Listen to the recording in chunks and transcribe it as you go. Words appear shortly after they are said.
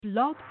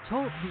Blog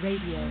Talk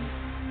Radio.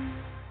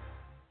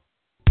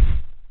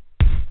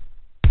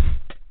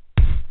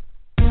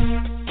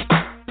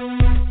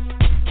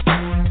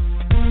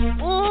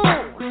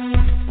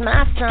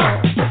 My song.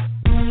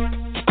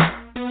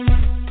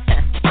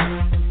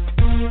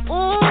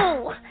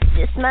 Ooh,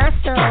 this my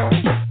song.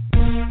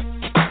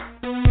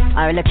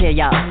 Alright, look here,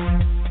 y'all.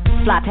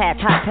 Fly past,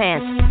 hot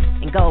pants,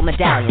 and gold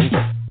medallions.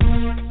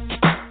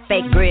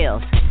 Fake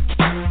grills.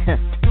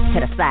 To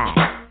the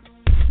side.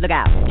 Look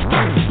out.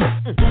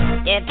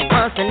 Every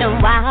once in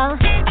a while,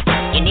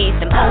 you need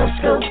some old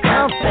school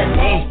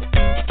company.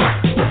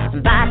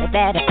 Somebody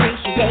that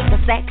appreciates the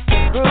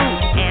sexy groove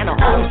and an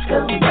old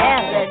school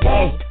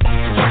melody.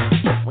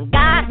 When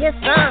God, His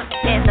Son,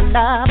 and the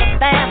love of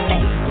family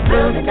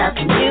ruling the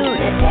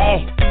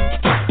community,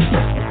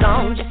 it's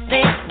gonna just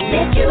sing,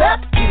 lift you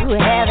up to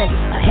heaven,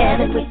 a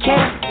heaven we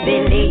can't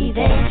believe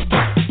in.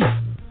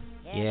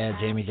 Yeah,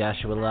 Jayme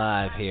Joshua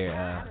live here,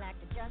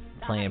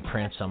 playing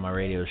Prince on my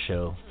radio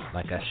show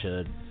like I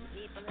should,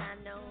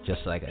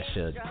 just like I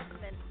should.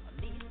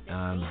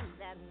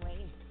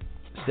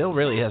 Still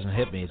really hasn't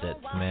hit me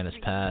that the man has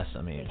passed.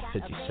 I mean,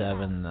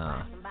 57,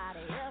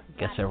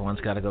 guess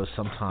everyone's got to go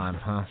sometime,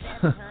 huh?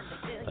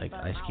 Like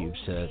Ice Cube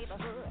said,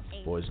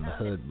 Boys in the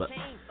Hood. But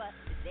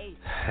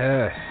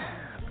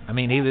I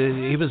mean, he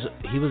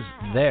was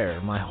there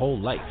my whole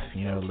life.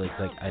 You know,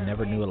 like I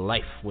never knew a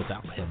life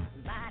without him.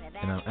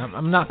 You know,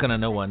 I'm not gonna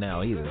know one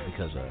now either,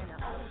 because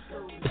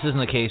this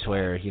isn't a case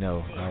where, you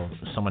know,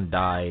 someone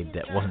died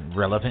that wasn't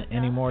relevant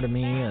anymore to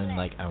me, and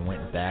like I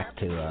went back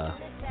to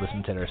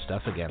listen to their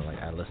stuff again. Like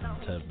I listen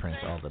to Prince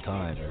all the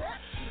time.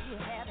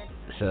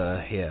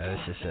 So yeah,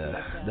 it's just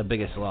the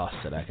biggest loss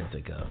that I can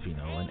think of. You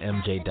know, when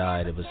MJ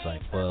died, it was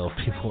like, well,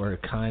 people were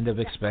kind of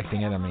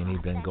expecting it. I mean,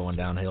 he'd been going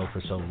downhill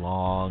for so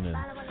long, and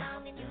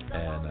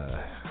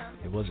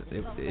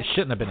it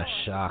shouldn't have been a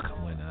shock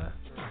when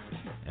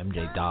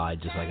MJ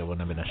died, just like it wouldn't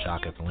have been a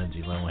shock if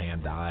Lindsay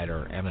Lohan died,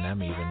 or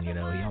Eminem even. You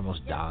know, he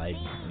almost died.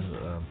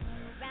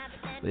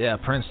 But yeah,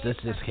 Prince, this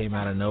just came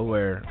out of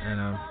nowhere,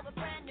 and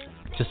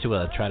just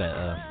to try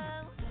to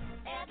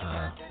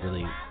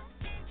really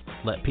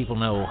let people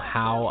know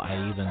how I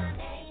even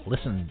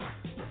listened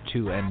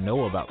to and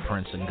know about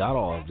Prince and got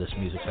all of this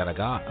music that I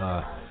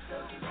got.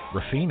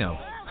 Rufino,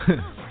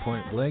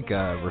 point blank,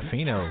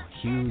 Rufino,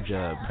 huge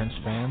Prince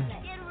fan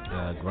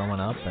growing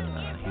up,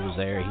 and he was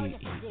there.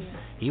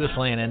 He was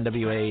playing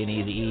NWA and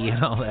Eazy-E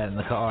and all that in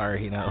the car,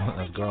 you know,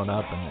 I was growing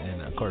up,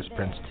 and of course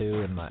Prince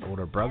too. And my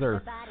older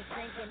brother,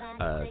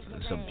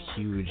 some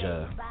huge,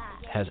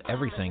 has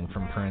everything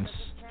from Prince,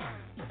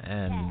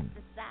 and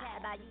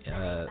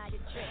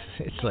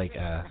it's like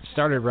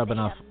started rubbing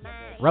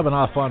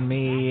off on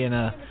me,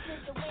 and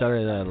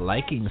started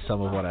liking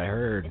some of what I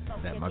heard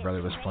that my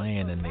brother was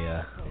playing in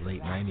the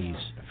late 90s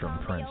from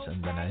Prince,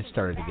 and then I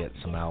started to get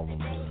some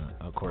albums,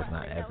 of course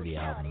not every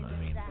album. I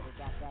mean,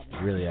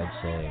 really I'd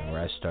say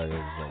where I started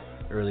was like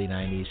early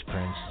 90s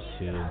Prince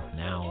to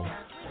now,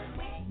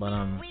 but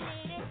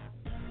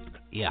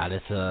yeah,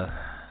 that's a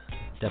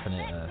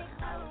definite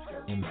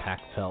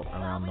impact felt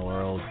around the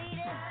world.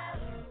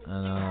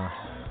 And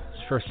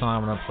this first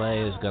song I'm gonna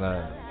play is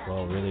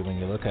well, really, when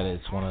you look at it,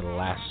 it's one of the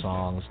last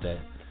songs that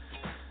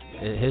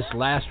his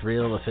last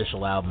real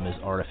official album is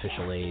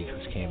Artificial Age,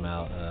 which came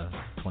out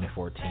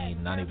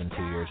 2014, not even 2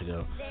 years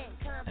ago,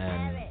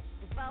 and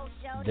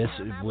this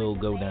will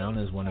go down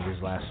as one of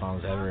his last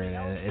songs ever.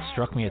 And it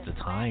struck me at the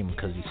time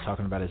because he's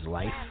talking about his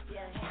life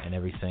and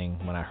everything.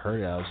 When I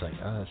heard it, I was like,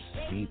 oh, this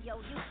is deep.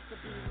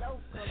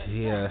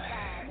 Yeah,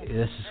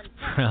 this is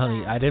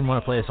probably, I didn't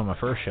want to play this on my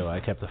first show. I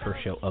kept the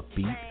first show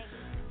upbeat.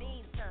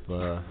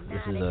 But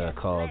this is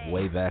called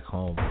Way Back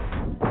Home.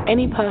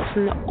 Any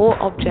person or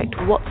object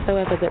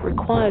whatsoever that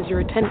requires your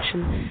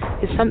attention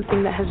is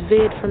something that has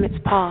veered from its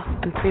path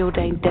and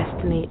preordained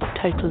destiny of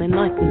total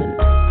enlightenment.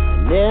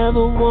 I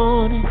never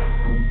wanted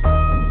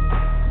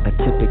a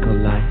typical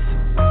life,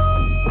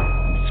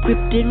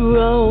 scripted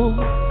role,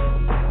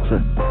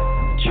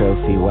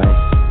 trophy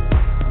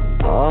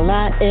wife. All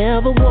I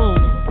ever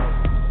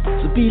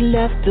wanted to be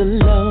left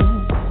alone.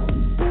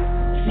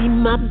 See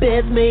my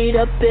bed's made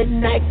up at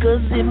night,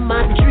 'cause in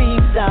my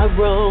dreams I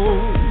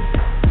roam.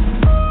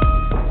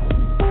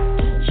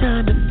 Just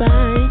trying to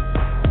find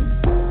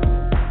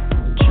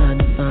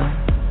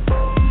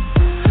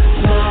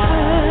my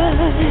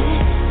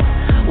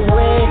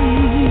way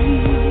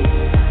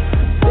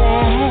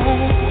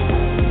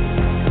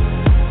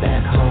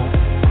back home.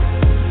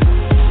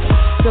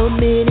 So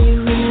many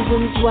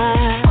reasons why.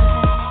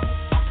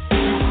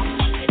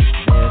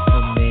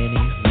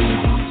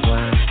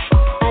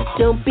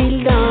 Don't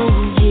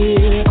belong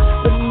here,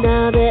 but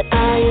now that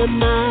I am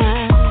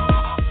mine,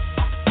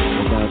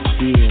 without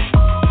fear,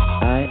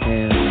 I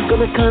am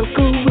gonna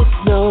conquer with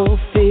no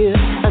fear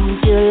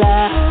until I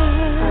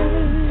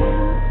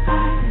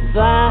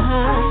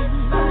find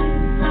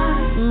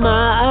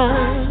my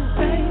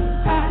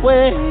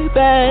way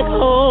back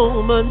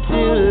home.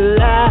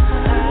 Until I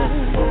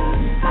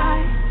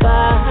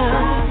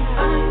find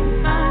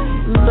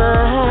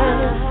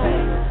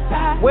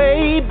my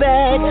way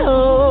back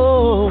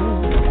home.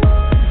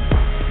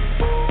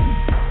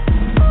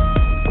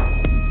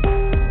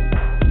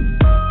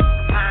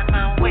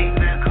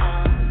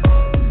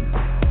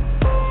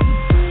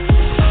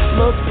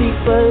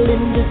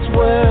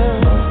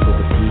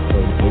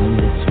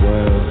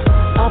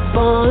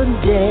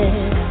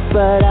 dead,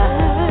 but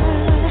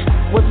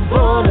I was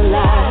born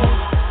alive.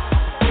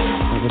 I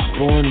was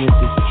born with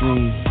this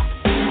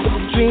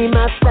dream,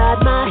 outside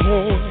my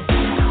head,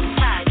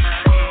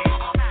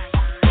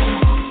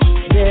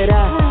 that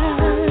I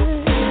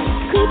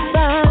could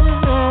find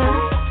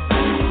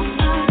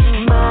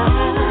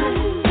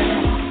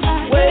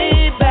my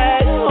way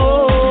back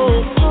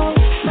home,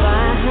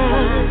 my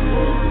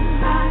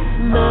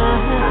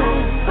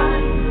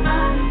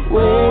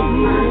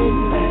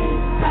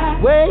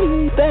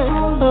way back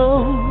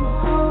home.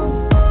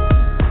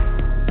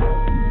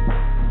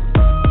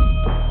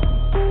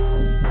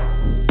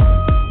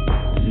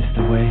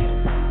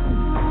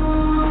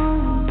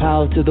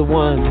 Power to the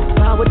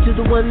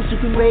ones who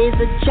can raise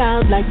a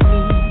child like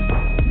me.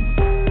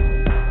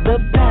 The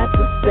path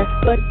was set,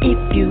 but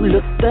if you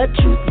look, the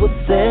truth will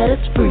set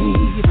us free.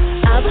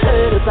 I've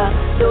heard about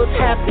those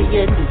happy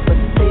endings, but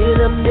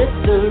still a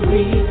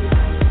mystery.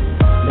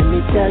 Let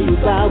me tell you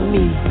about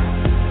me.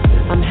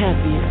 I'm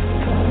happier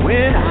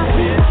when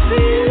I'm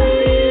free.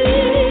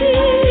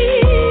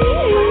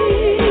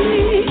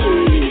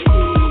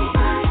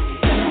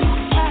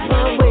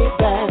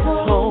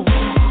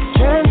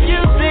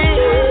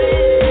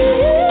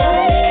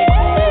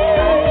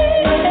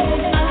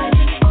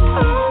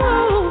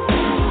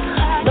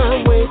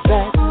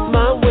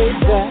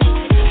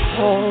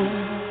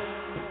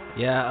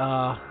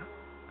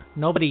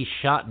 Nobody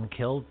shot and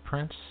killed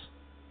Prince.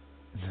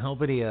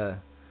 Nobody.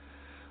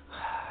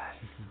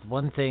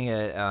 One thing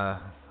that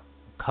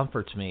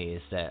comforts me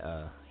is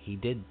that he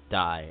did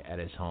die at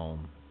his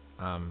home.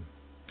 I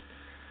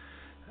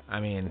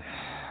mean,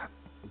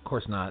 of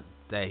course not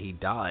that he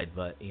died,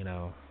 but he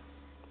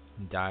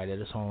died at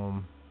his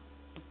home,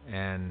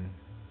 and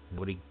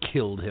nobody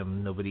killed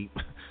him.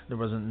 There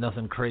wasn't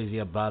nothing crazy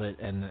about it,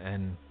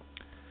 and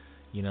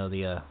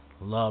the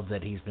love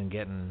that he's been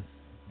getting,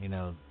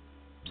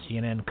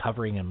 CNN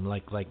covering him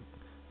like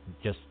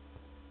just.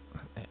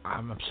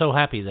 I'm so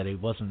happy that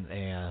it wasn't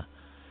a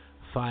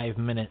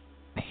 5-minute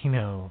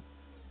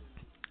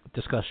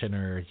discussion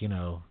or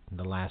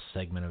the last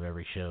segment of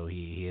every show.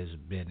 He has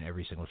been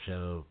every single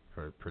show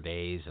for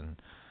days, and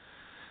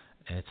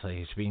it's like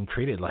he's being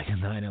treated like a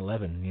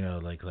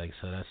 9/11.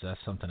 So that's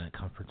something that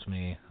comforts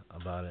me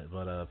about it.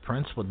 But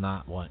Prince would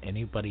not want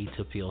anybody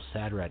to feel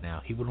sad right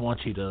now. He would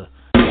want you to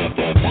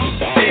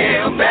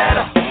feel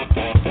better,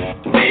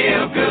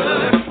 feel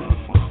good,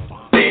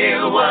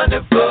 feel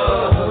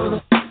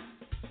wonderful,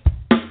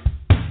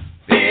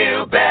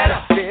 feel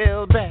better,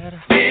 feel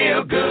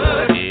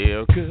good,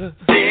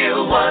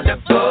 feel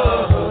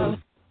wonderful.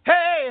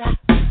 Hey, I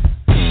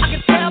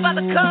can tell by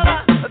the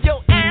color of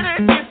your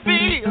energy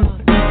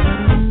field.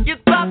 You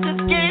thought this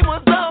game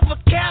was over,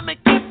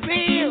 chemical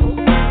peel.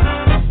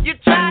 You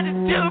tried to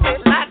do me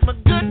like my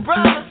good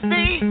brother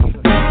Steve,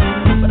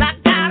 but I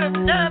got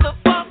another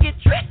funky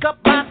trick up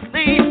my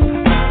sleeve.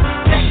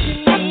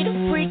 Expecting me to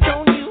freak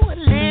on you a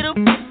little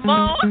bit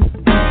more.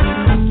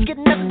 Get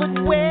nothing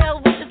but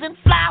well wishes and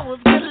flowers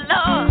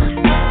galore.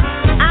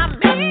 I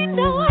mean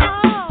no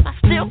harm, I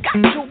still got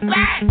your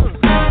back.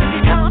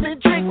 Come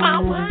and drink my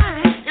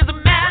wine, as a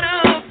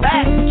matter of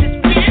fact.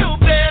 Just feel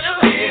better,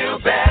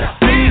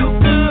 feel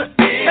good,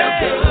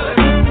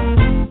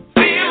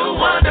 feel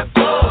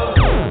wonderful.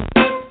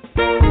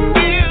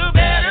 Feel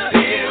better,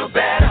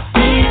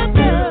 feel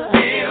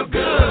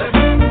good,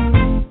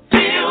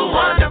 feel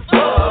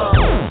wonderful.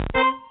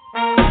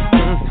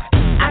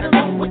 I don't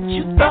know what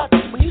you thought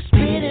when you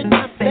spit in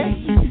my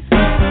face,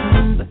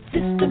 but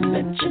this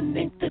dimension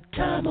ain't the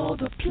time or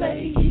the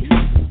place.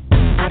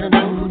 I don't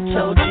know who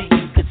told you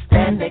you could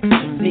stand next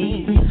to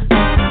me,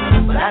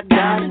 but I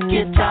got a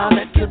guitar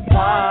that could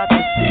part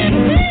the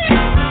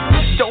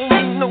sea. Don't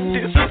mean no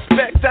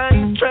disrespect, I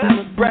ain't trying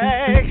to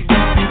brag,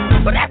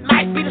 but that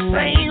might be the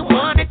same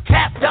one that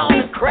tapped on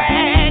the crack,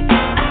 and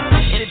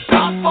it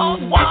brought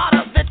forth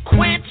water that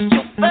quenched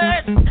your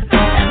thirst,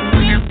 and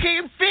we'll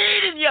keep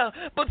feeding you,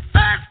 but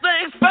first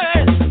things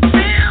first.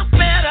 Feel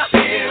better,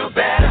 feel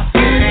good,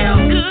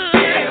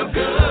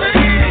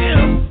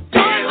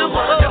 feel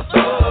wonderful.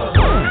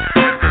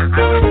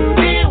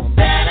 Feel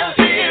better,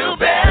 feel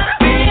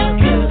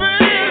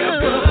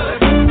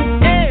good,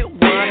 hey,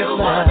 feel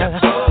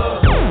wonderful.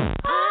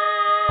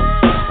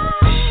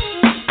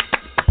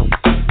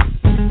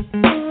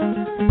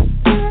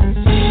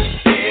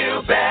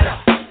 Feel better.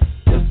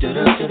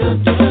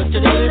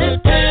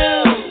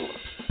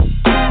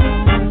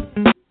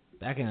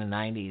 back in the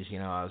 90s,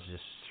 I was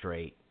just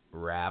straight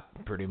rap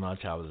pretty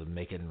much. I was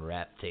making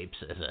rap tapes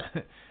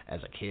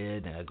as a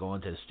kid,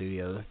 going to the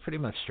studio, pretty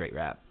much straight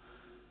rap.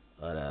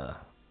 But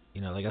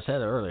like I said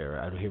earlier,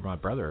 I'd hear my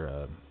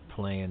brother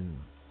playing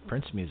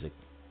Prince music,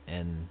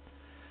 and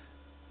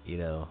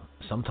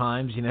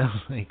sometimes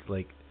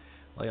like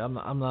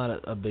I'm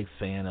not a big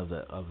fan of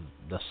the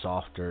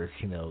softer,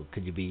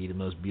 could you be the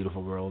most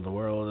beautiful girl in the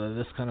world, or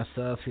this kind of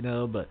stuff,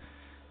 but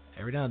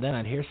every now and then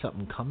I'd hear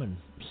something coming,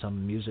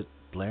 some music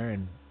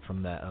blaring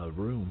from that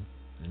room,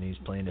 and he's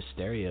playing a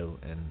stereo,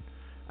 and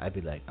I'd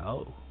be like,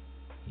 oh,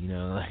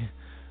 I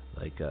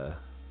like that,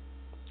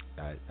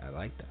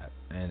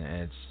 and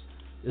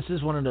This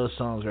is one of those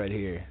songs right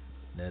here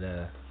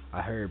that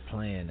I heard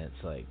playing.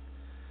 It's like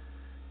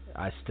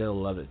I still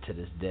love it to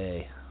this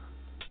day.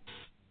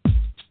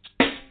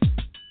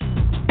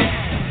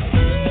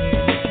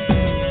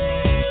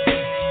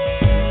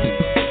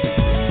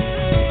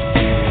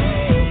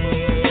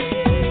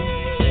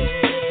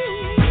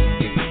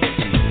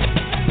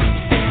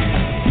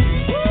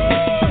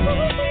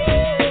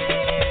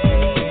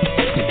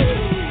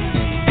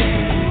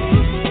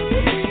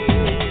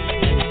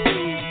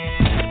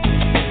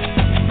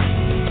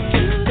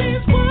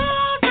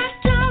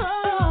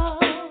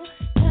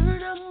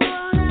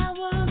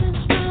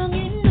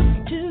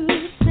 To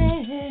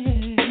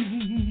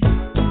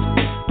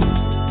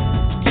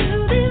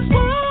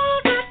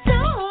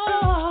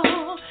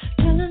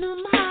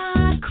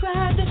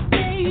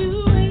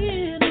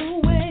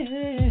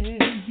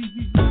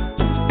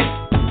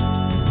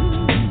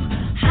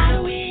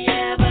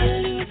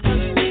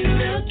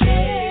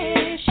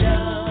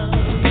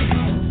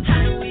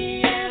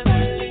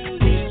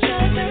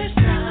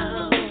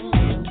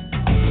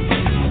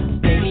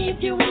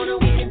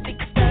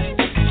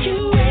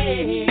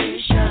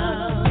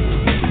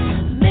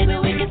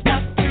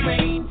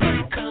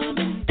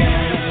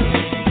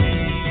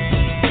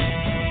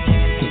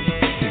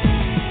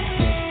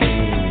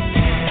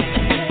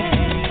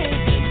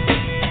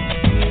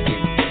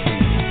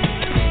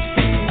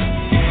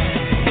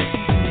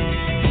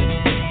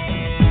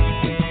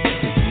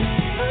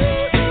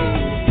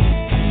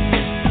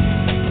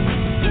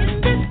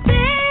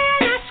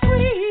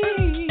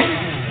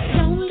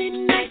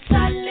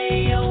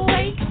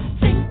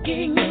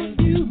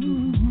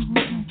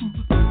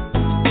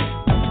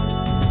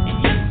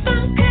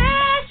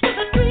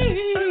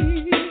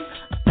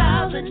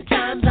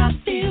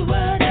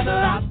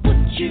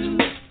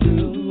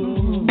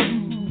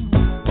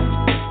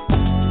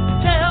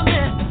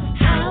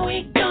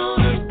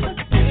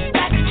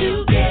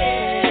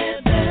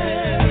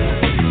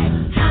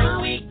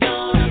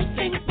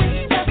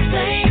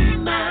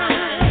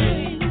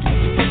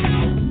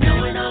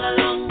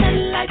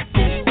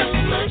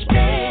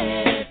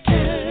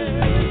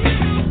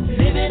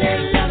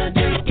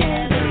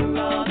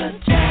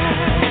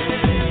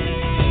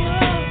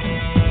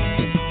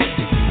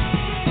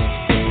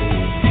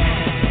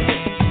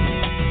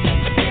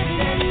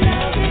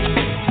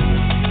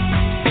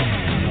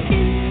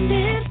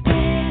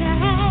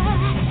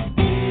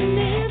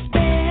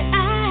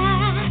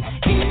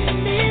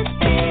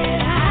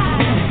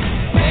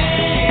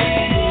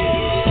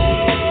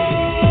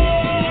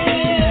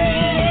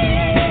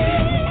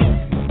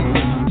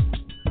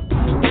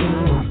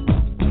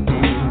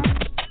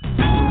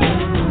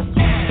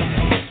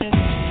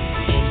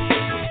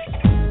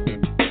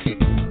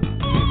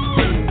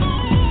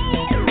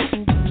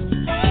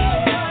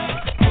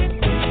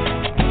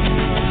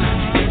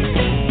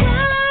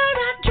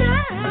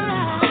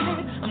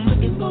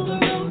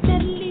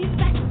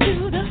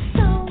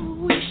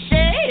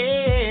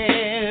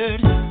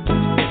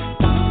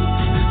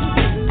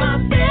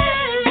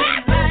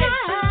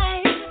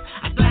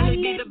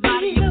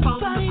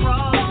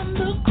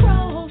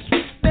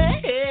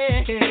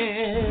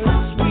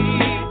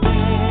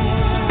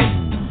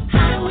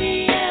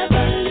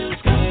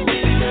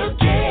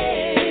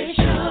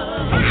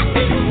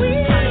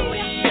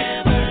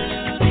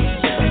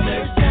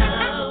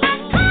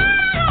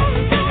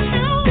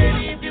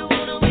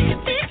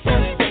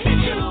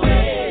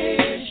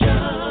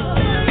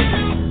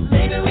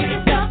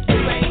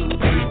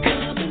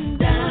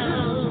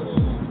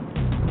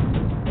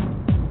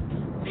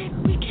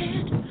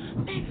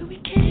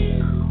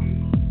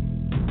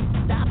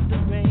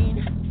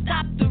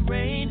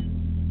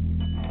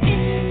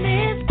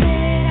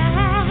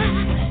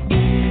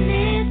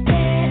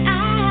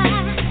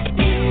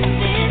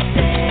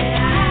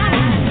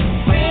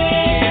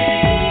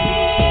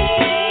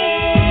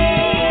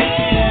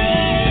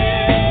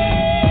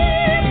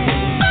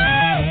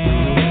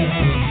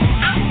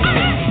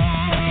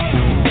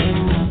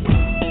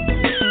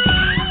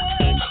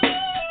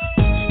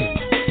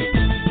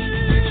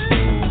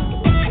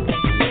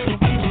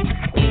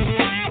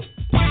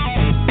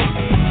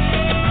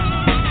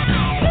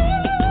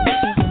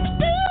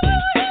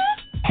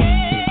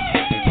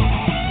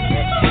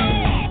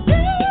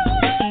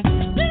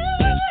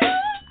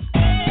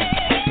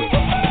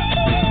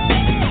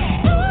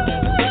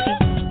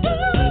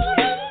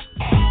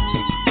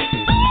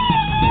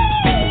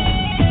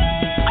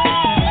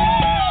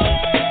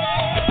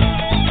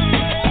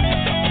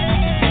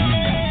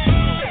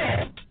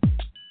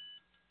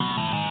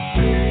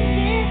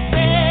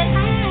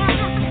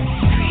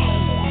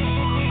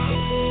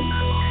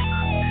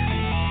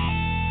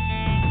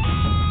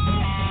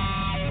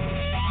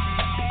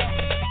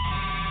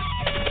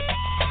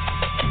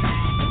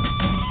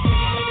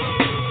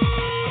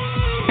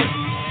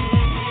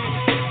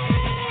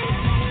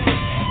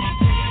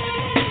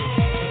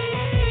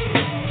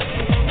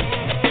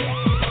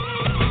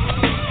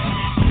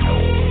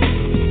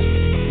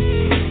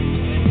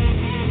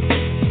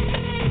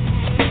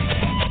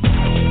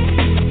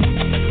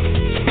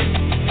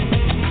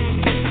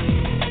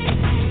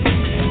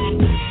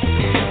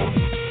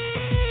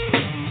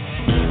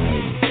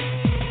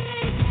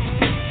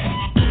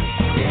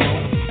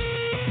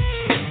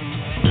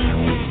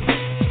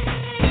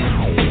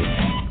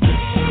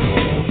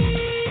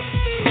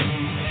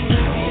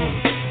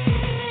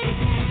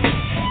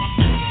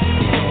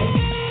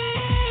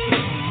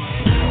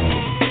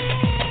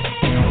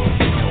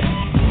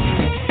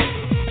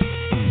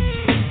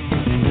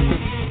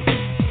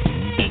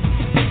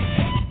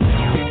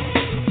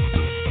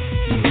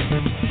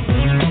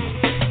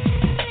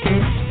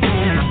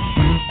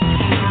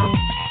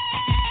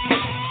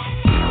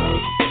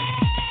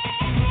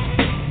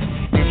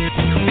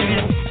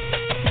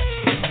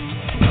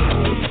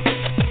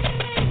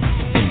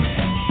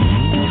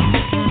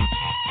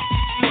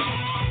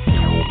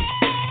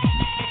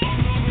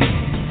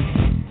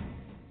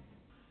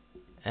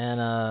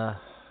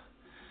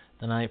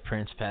the night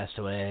Prince passed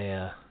away,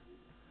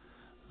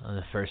 one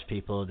of the first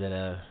people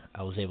that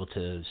I was able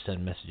to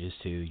send messages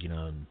to, you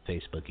know, on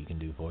Facebook you can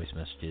do voice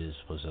messages,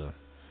 was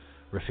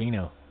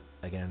Rufino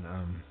again,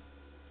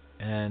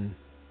 and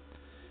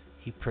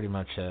he pretty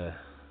much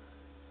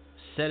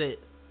said it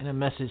in a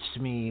message to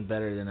me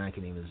better than I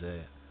can even say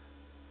it.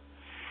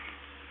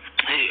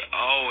 He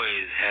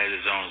always had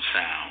his own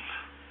sound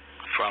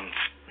from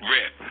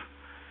rip.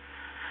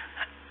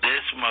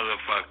 This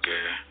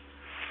motherfucker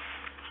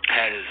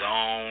had his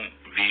own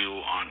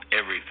view on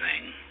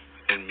everything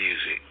in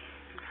music,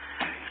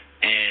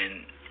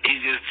 and he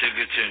just took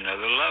it to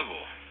another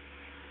level.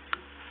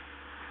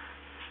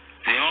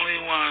 The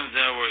only ones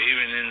that were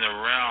even in the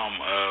realm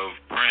of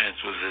Prince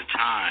was at the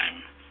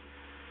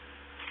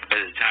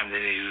time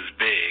that he was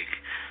big,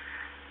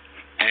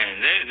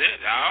 and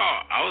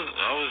I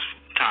was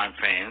Time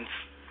fans,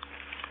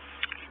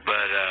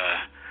 but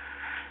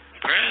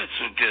Prince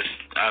was just,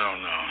 I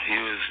don't know, he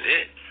was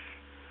it.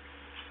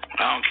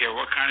 I don't care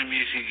what kind of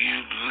music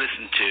you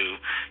listen to,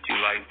 you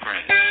like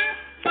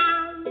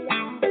Prince.